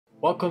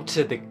Welcome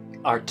to the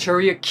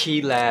Arturia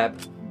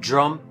KeyLab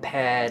drum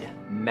pad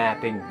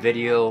mapping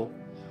video.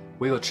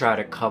 We will try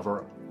to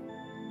cover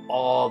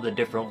all the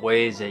different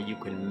ways that you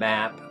can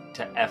map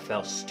to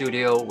FL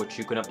Studio, which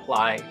you can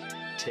apply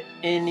to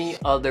any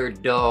other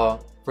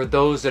DAW. For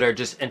those that are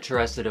just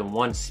interested in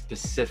one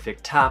specific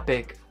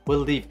topic,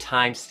 we'll leave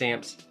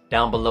timestamps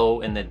down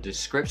below in the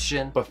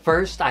description. But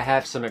first, I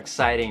have some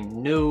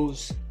exciting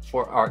news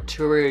for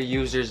Arturia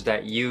users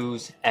that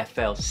use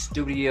FL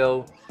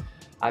Studio.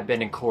 I've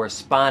been in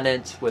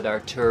correspondence with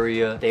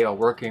Arturia. They are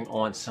working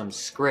on some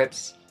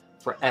scripts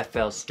for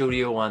FL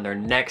Studio on their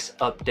next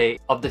update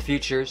of the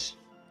features.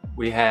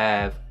 We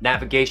have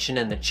navigation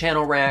in the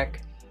channel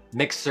rack,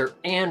 mixer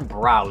and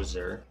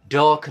browser,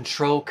 DAW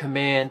control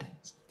command,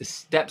 the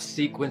step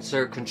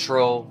sequencer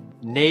control,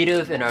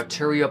 native and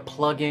Arturia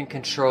plugin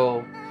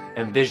control,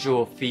 and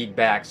visual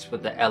feedbacks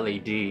with the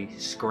LED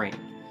screen.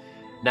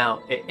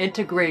 Now, it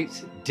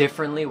integrates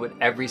differently with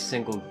every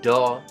single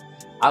DAW.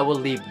 I will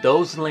leave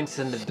those links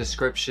in the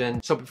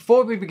description. So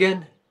before we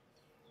begin,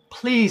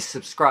 please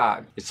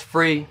subscribe. It's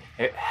free.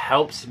 It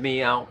helps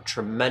me out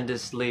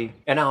tremendously.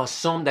 And I'll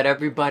assume that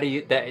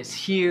everybody that is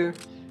here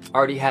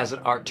already has an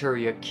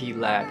Arturia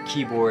KeyLab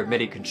keyboard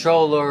MIDI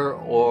controller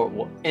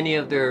or any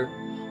of their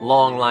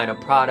long line of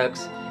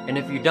products. And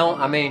if you don't,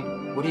 I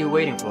mean, what are you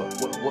waiting for?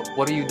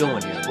 What are you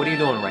doing here? What are you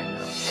doing right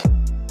now?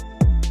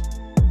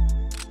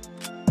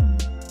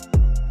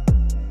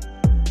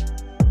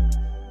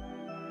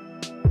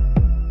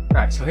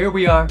 Alright, so here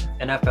we are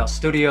in FL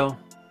Studio.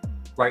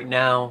 Right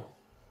now,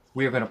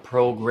 we're going to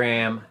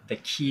program the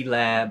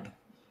KeyLab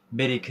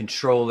MIDI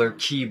controller,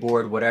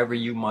 keyboard, whatever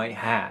you might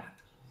have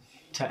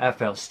to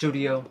FL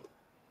Studio.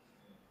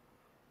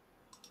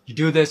 You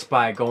do this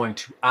by going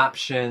to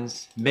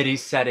Options, MIDI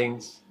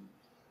Settings,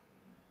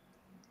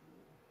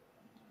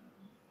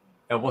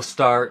 and we'll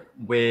start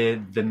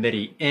with the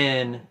MIDI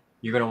in.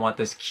 You're going to want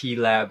this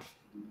KeyLab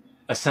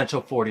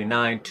Essential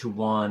 49 to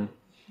 1.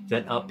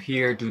 Then up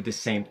here, do the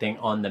same thing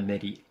on the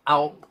MIDI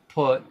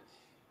output.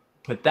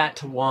 Put that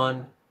to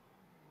 1.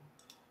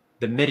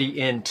 The MIDI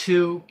in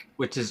 2,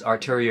 which is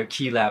Arturia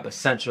KeyLab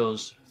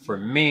Essentials for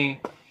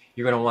me.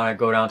 You're going to want to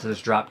go down to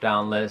this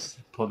drop-down list,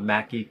 put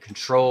Mackie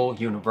Control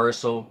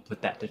Universal,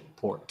 put that to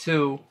port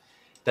 2.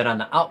 Then on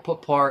the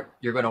output part,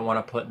 you're going to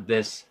want to put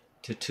this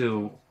to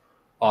 2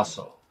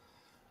 also.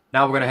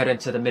 Now we're going to head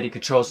into the MIDI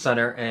Control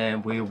Center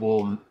and we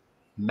will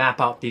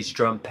map out these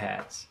drum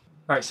pads.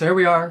 Alright, so here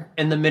we are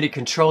in the MIDI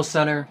Control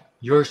Center.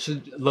 Yours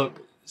should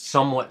look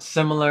somewhat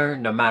similar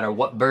no matter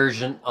what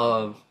version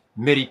of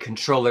MIDI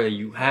controller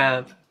you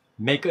have.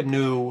 Make a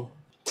new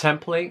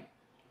template.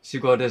 So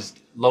you go to this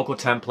local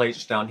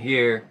templates down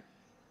here.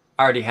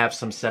 I already have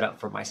some set up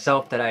for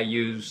myself that I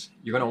use.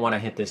 You're going to want to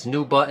hit this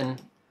new button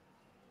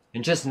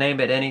and just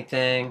name it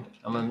anything.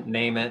 I'm going to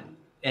name it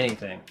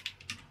anything.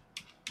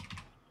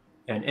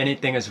 And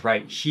anything is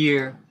right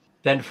here.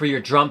 Then for your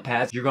drum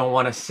pads, you're going to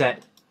want to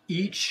set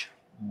each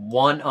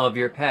one of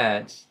your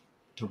pads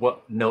to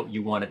what note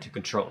you want it to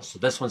control. So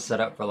this one's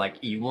set up for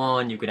like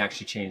E1. You can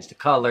actually change the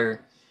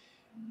color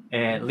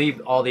and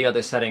leave all the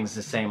other settings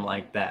the same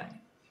like that.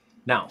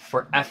 Now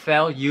for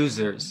FL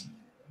users,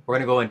 we're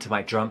going to go into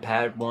my drum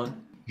pad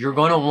one. You're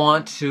going to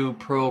want to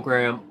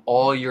program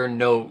all your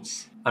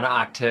notes on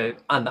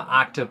the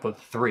octave of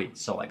 3.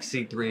 So like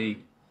C3,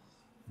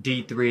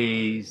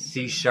 D3,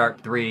 C#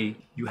 3,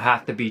 you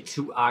have to be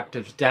 2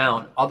 octaves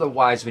down.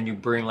 Otherwise, when you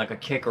bring like a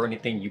kick or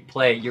anything you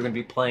play, you're going to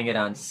be playing it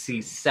on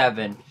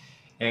C7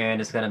 and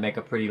it's going to make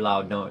a pretty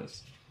loud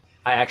noise.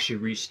 I actually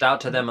reached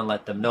out to them and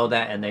let them know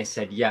that, and they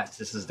said, yes,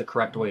 this is the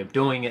correct way of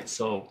doing it.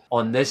 So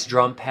on this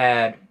drum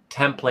pad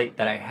template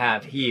that I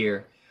have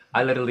here,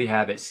 I literally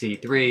have it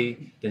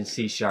C3, then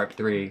C#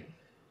 3,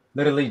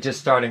 literally just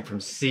starting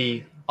from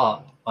C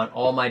up on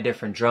all my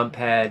different drum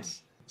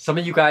pads. Some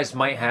of you guys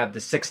might have the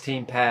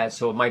 16 pads,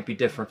 so it might be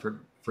different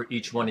for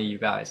each one of you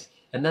guys.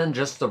 And then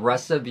just the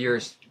rest of your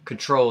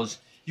controls,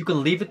 you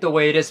can leave it the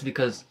way it is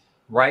because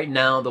right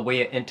now, the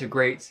way it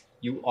integrates,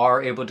 you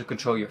are able to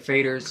control your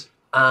faders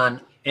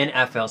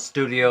in FL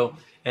Studio,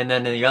 and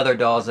then in the other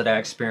DAWs that I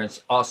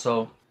experienced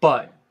also.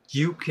 But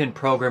you can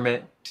program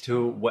it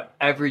to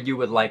whatever you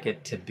would like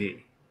it to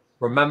be.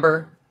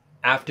 Remember,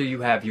 after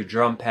you have your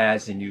drum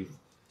pads and you've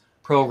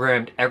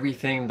programmed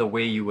everything the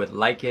way you would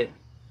like it,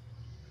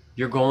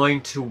 you're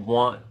going to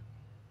want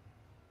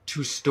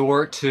to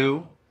store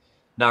 2.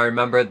 Now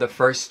remember, the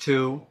first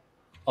 2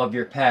 of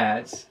your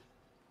pads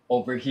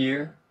over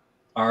here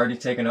are already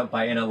taken up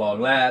by Analog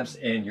Labs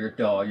and your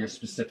DAW, your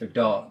specific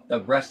DAW.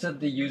 The rest of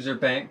the user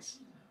banks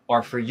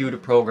are for you to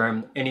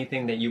program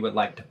anything that you would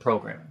like to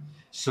program.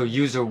 So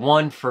user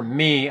 1 for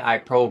me, I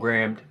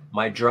programmed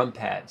my drum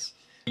pads.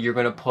 You're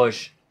going to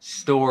push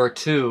store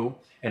 2,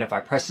 and if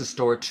I press the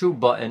store 2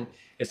 button,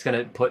 it's going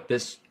to put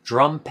this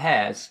drum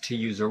pads to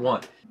user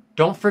 1.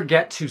 Don't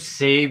forget to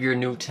save your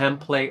new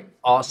template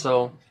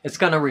also. It's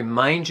going to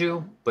remind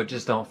you, but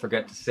just don't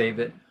forget to save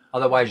it.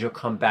 Otherwise, you'll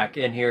come back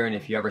in here, and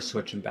if you ever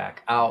switch them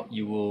back out,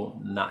 you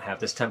will not have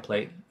this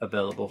template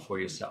available for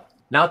yourself.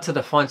 Now to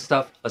the fun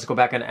stuff. Let's go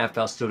back into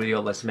FL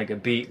Studio. Let's make a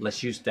beat.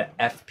 Let's use the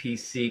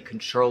FPC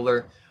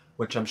controller,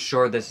 which I'm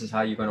sure this is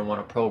how you're going to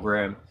want to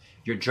program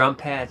your drum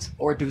pads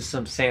or do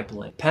some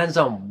sampling. Depends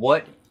on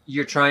what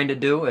you're trying to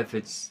do, if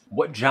it's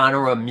what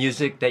genre of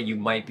music that you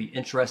might be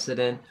interested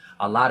in.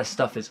 A lot of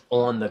stuff is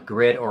on the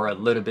grid or a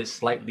little bit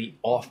slightly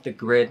off the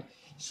grid,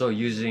 so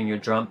using your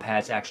drum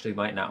pads actually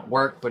might not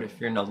work. But if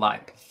you're in a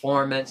live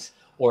performance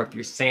or if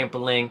you're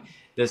sampling,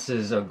 this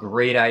is a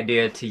great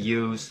idea to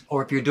use.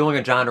 Or if you're doing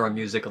a genre of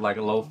music like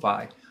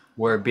lo-fi,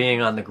 where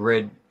being on the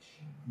grid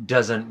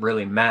doesn't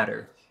really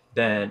matter,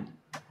 then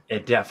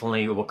it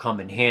definitely will come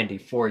in handy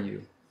for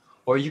you.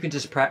 Or you can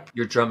just practice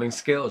your drumming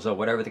skills or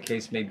whatever the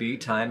case may be,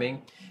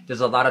 timing.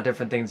 There's a lot of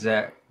different things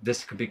that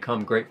this could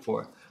become great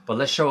for. But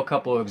let's show a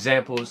couple of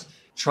examples.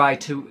 Try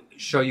to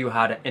show you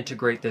how to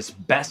integrate this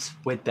best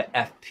with the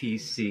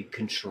FPC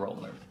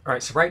controller. All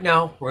right, so right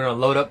now we're gonna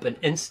load up an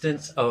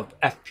instance of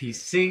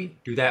FPC.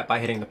 Do that by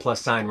hitting the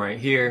plus sign right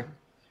here.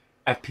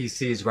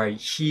 FPC is right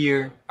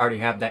here. I already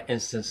have that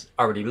instance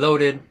already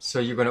loaded. So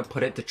you're gonna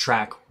put it to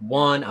track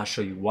 1. I'll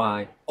show you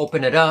why.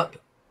 Open it up.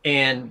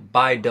 And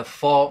by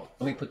default,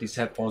 let me put these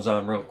headphones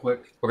on real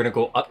quick. We're gonna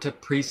go up to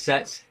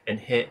presets and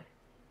hit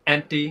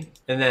empty.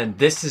 And then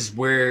this is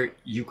where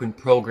you can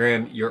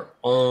program your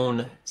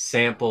own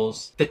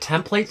samples. The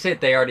templates that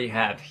they already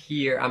have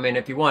here, I mean,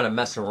 if you want to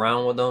mess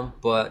around with them,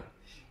 but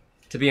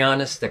to be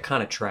honest, they're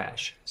kind of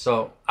trash.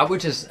 So I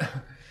would just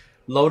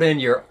load in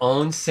your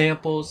own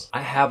samples.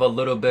 I have a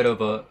little bit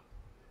of a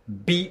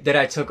beat that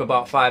I took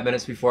about 5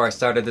 minutes before I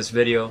started this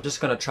video. I'm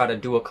just gonna try to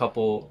do a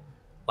couple,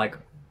 like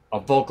a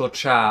vocal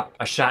chop,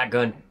 a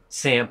shotgun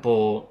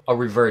sample, a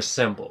reverse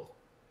cymbal.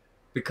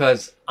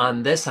 Because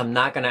on this, I'm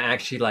not gonna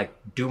actually like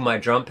do my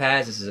drum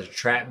pads. This is a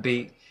trap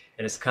beat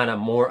and it's kind of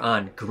more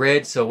on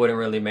grid, so it wouldn't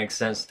really make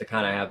sense to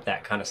kind of have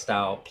that kind of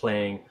style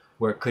playing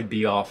where it could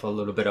be off a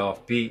little bit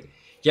off beat.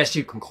 Yes,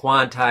 you can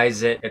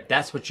quantize it. If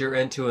that's what you're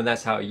into and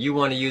that's how you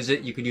want to use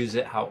it, you could use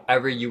it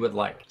however you would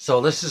like. So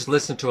let's just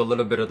listen to a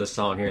little bit of the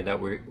song here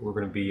that we're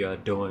gonna be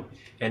doing,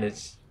 and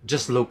it's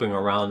just looping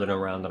around and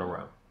around and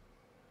around.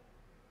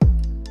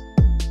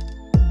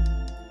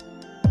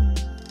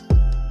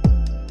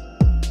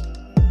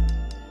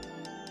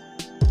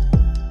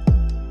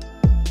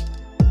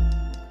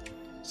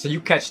 So you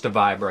catch the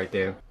vibe right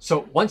there.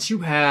 So once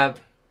you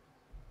have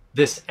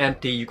this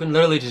empty, you can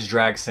literally just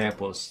drag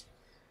samples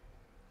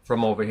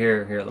from over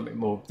here. Here, let me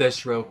move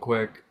this real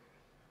quick.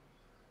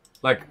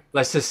 Like,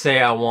 let's just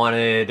say I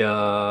wanted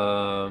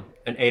an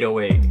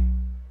 808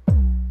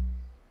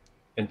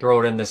 and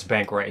throw it in this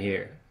bank right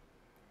here.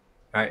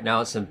 All right,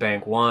 now it's in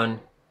bank 1.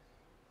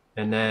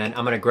 And then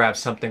I'm gonna grab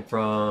something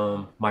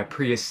from my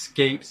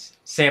pre-escapes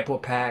sample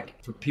pack.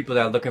 For people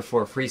that are looking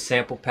for a free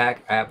sample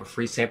pack, I have a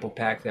free sample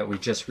pack that we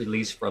just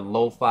released for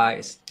lo-fi.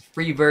 It's the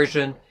free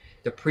version.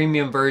 The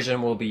premium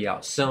version will be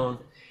out soon.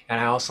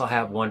 And I also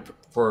have one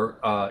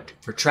for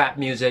trap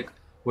music,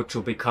 which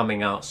will be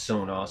coming out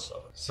soon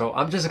also. So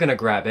I'm just gonna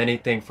grab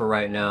anything for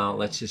right now.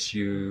 Let's just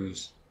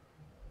use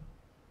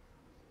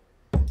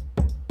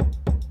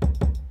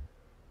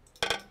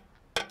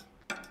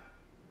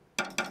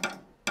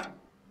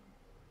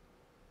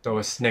throw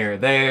a snare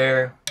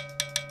there,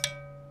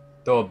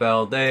 throw a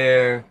bell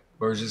there.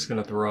 We're just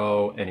gonna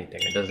throw anything.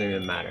 It doesn't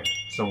even matter.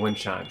 Some wind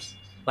chimes.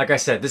 Like I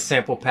said, this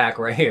sample pack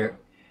right here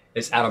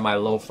is out of my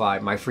lo-fi,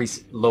 my free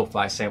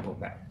lo-fi sample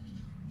pack.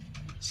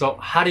 So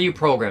how do you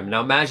program?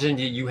 Now imagine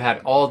you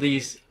had all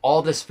this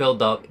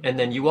filled up, and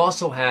then you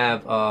also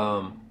have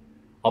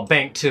a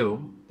bank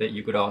 2 that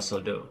you could also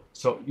do.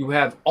 So you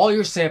have all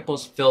your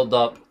samples filled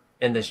up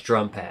in this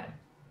drum pad.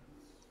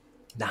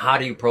 Now how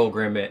do you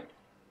program it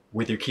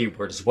with your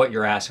keyboard is what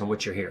you're asking,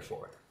 what you're here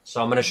for. So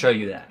I'm gonna show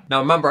you that. Now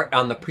remember,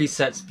 on the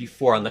presets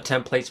before, on the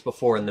templates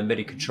before in the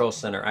MIDI control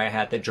center, I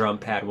had the drum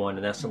pad one,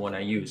 and that's the one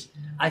I used.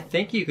 I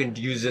think you can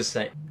use this,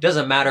 it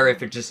doesn't matter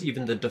if it's just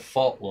even the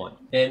default one.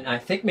 And I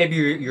think maybe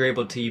you're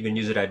able to even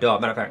use it at DAW.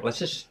 Matter of fact, let's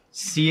just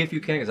see if you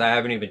can, because I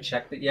haven't even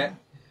checked it yet.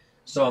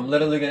 So I'm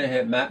literally gonna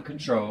hit map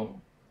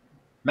control,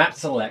 map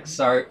select,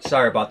 sorry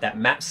about that,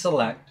 map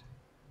select.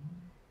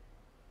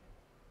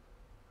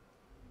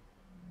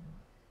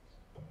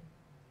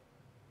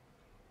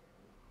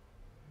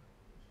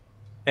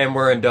 And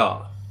we're in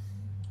DAW.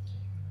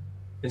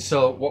 And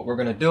so what we're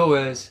gonna do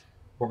is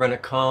we're gonna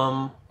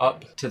come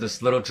up to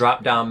this little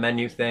drop down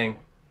menu thing,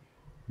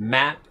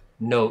 map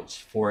notes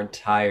for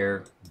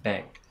entire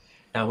bank.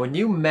 Now when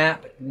you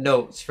map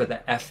notes for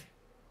the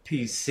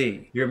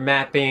FPC, you're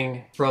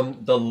mapping from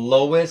the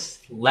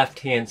lowest left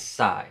hand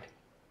side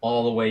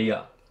all the way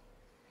up.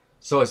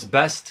 So it's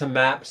best to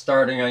map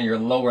starting on your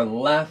lower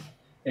left,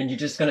 and you're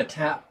just gonna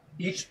tap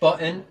each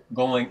button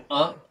going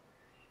up.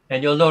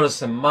 And you'll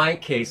notice in my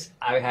case,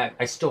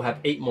 I still have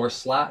 8 more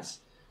slots.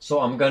 So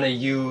I'm gonna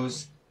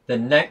use the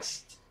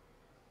next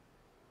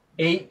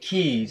 8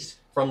 keys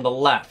from the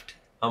left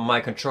on my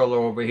controller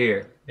over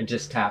here and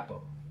just tap them.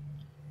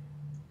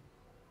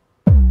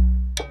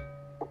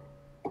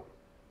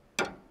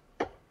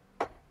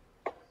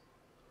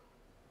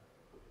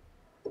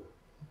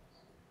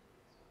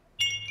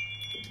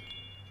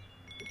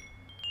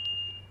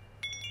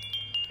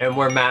 and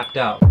we're mapped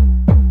out.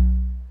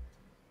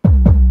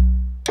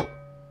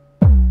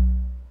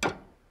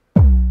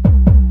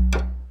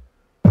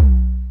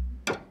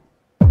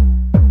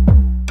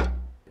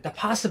 The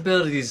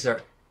possibilities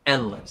are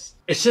endless.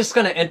 It's just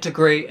gonna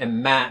integrate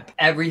and map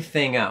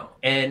everything out,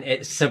 and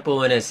it's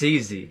simple and it's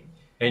easy.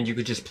 And you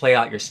could just play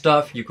out your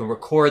stuff. You can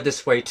record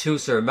this way too.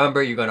 So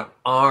remember, you're gonna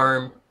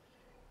arm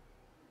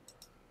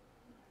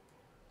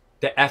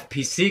the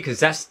FPC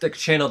because that's the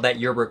channel that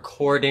you're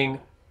recording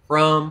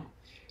from.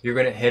 You're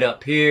gonna hit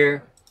up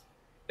here.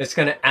 It's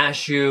gonna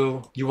ask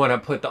you, you wanna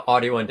put the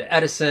audio into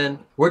Edison.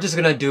 We're just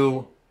gonna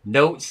do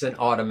notes and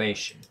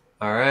automation.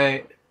 All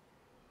right,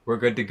 we're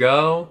good to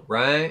go,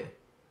 right?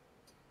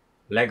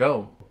 Let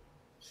go.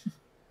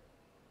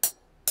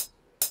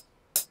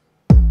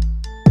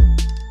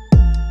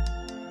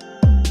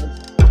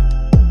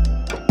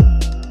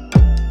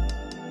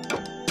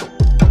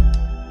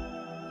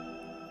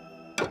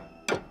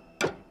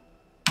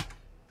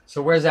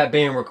 So where's that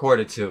being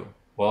recorded to?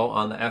 Well,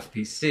 on the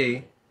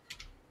FPC,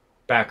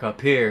 back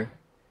up here,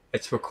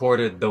 it's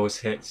recorded those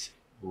hits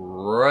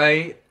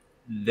right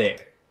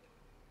there.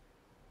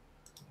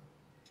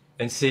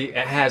 And see,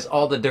 it has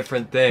all the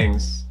different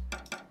things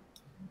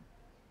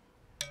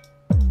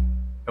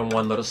in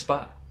one little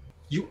spot.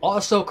 You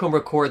also can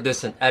record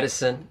this in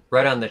Edison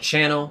right on the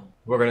channel.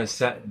 We're gonna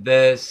set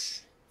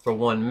this for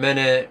 1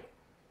 minute.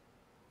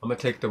 I'm gonna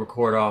take the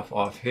record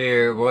off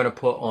here. We're gonna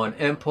put on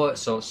input.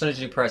 So as soon as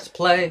you press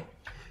play,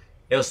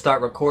 it'll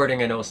start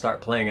recording and it'll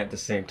start playing at the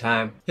same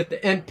time. Hit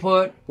the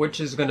input, which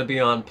is gonna be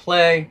on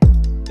play.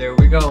 There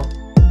we go.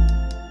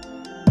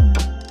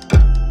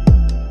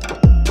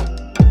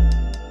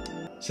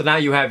 So now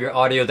you have your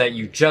audio that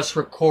you just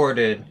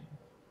recorded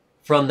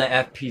from the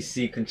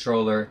FPC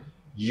controller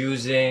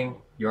using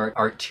your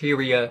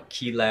Arturia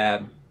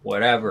KeyLab,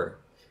 whatever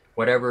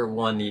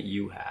one that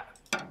you have.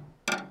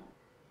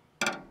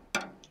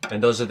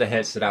 And those are the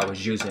hits that I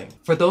was using.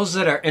 For those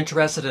that are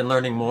interested in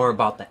learning more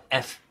about the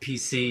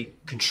FPC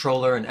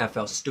controller and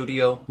FL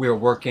Studio, we are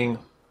working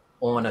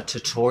on a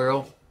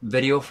tutorial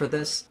video for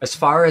this. As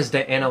far as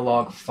the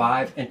Analog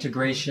 5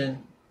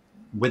 integration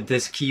with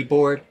this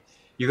keyboard,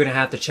 you're gonna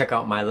have to check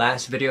out my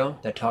last video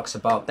that talks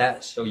about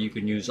that so you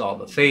can use all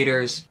the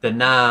faders, the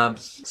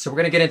knobs. So we're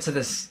gonna get into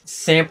this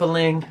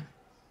sampling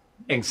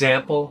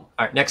example.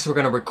 All right, next we're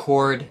gonna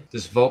record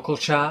this vocal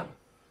chop.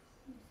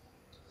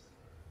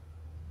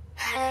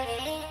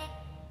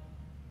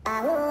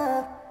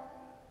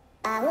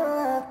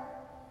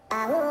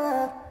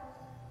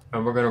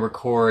 And we're gonna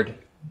record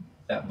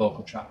that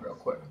vocal chop real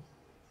quick.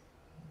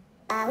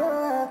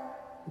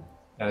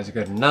 That is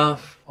good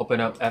enough.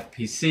 Open up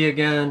FPC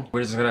again.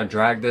 We're just gonna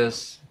drag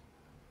this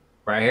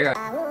right here.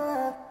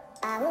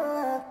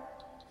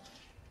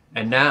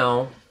 And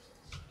now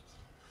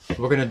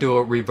we're gonna do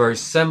a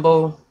reverse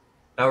cymbal.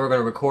 Now we're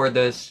gonna record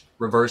this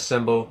reverse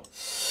cymbal.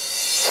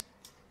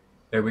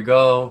 There we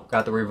go,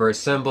 got the reverse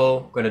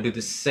cymbal. Gonna do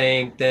the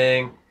same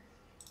thing.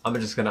 I'm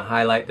just gonna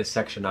highlight the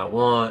section I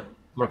want.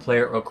 I'm gonna play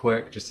it real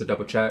quick just to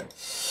double check.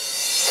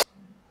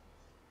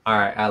 All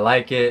right, I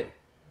like it.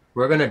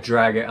 We're gonna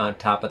drag it on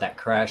top of that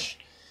crash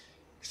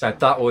because I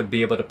thought it would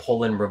be able to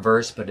pull in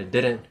reverse, but it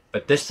didn't.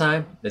 But this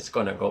time it's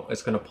gonna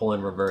pull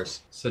in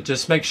reverse. So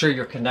just make sure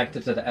you're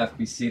connected to the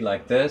FPC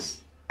like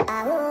this.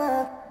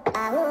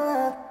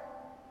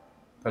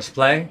 Press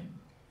play.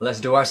 Let's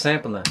do our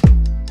sampling.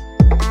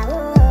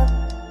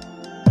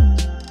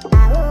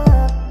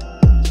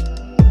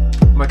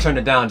 I'm gonna turn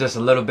it down just a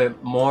little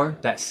bit more,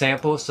 that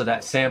sample. So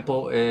that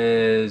sample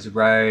is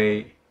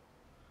right.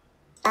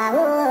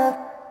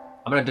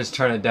 I'm gonna just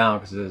turn it down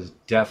because it's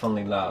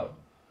definitely loud.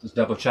 Just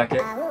double check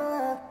it.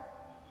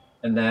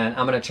 And then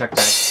I'm gonna check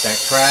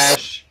that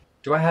crash.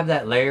 Do I have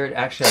that layered?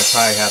 Actually, I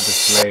probably have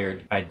this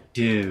layered. I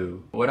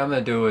do. What I'm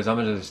gonna do is I'm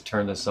gonna just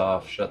turn this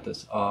off, shut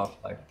this off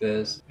like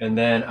this. And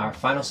then our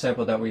final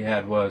sample that we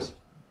had was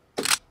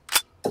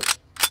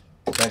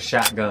that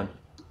shotgun.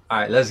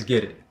 All right, let's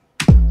get it.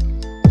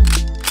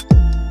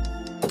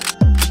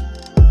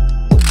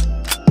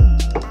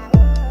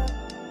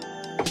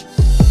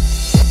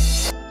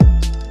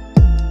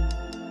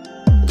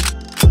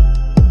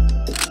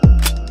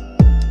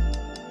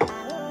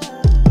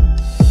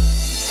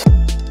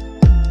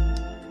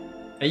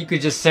 And you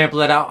could just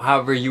sample it out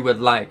however you would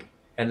like.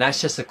 And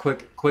that's just a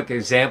quick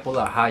example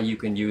of how you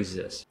can use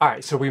this. All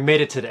right, so we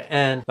made it to the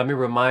end. Let me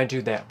remind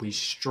you that we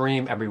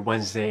stream every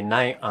Wednesday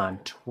night on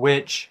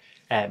Twitch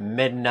at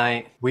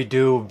midnight. We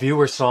do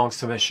viewer song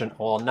submission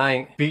all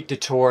night, beat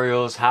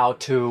tutorials, how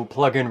to,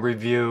 plugin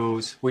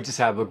reviews. We just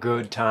have a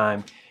good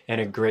time and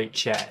a great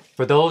chat.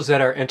 For those that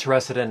are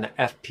interested in the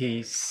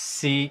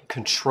FPC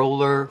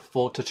controller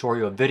full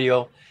tutorial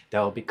video,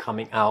 that will be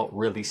coming out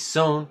really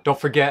soon. Don't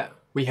forget,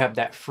 we have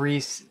that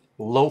free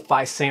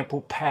lo-fi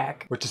sample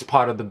pack, which is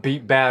part of the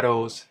beat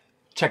battles.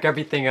 Check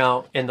everything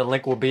out, and the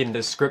link will be in the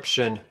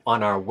description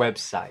on our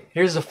website.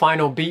 Here's the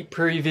final beat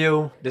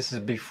preview. This is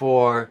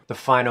before the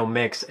final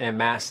mix and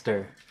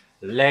master.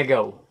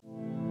 Lego.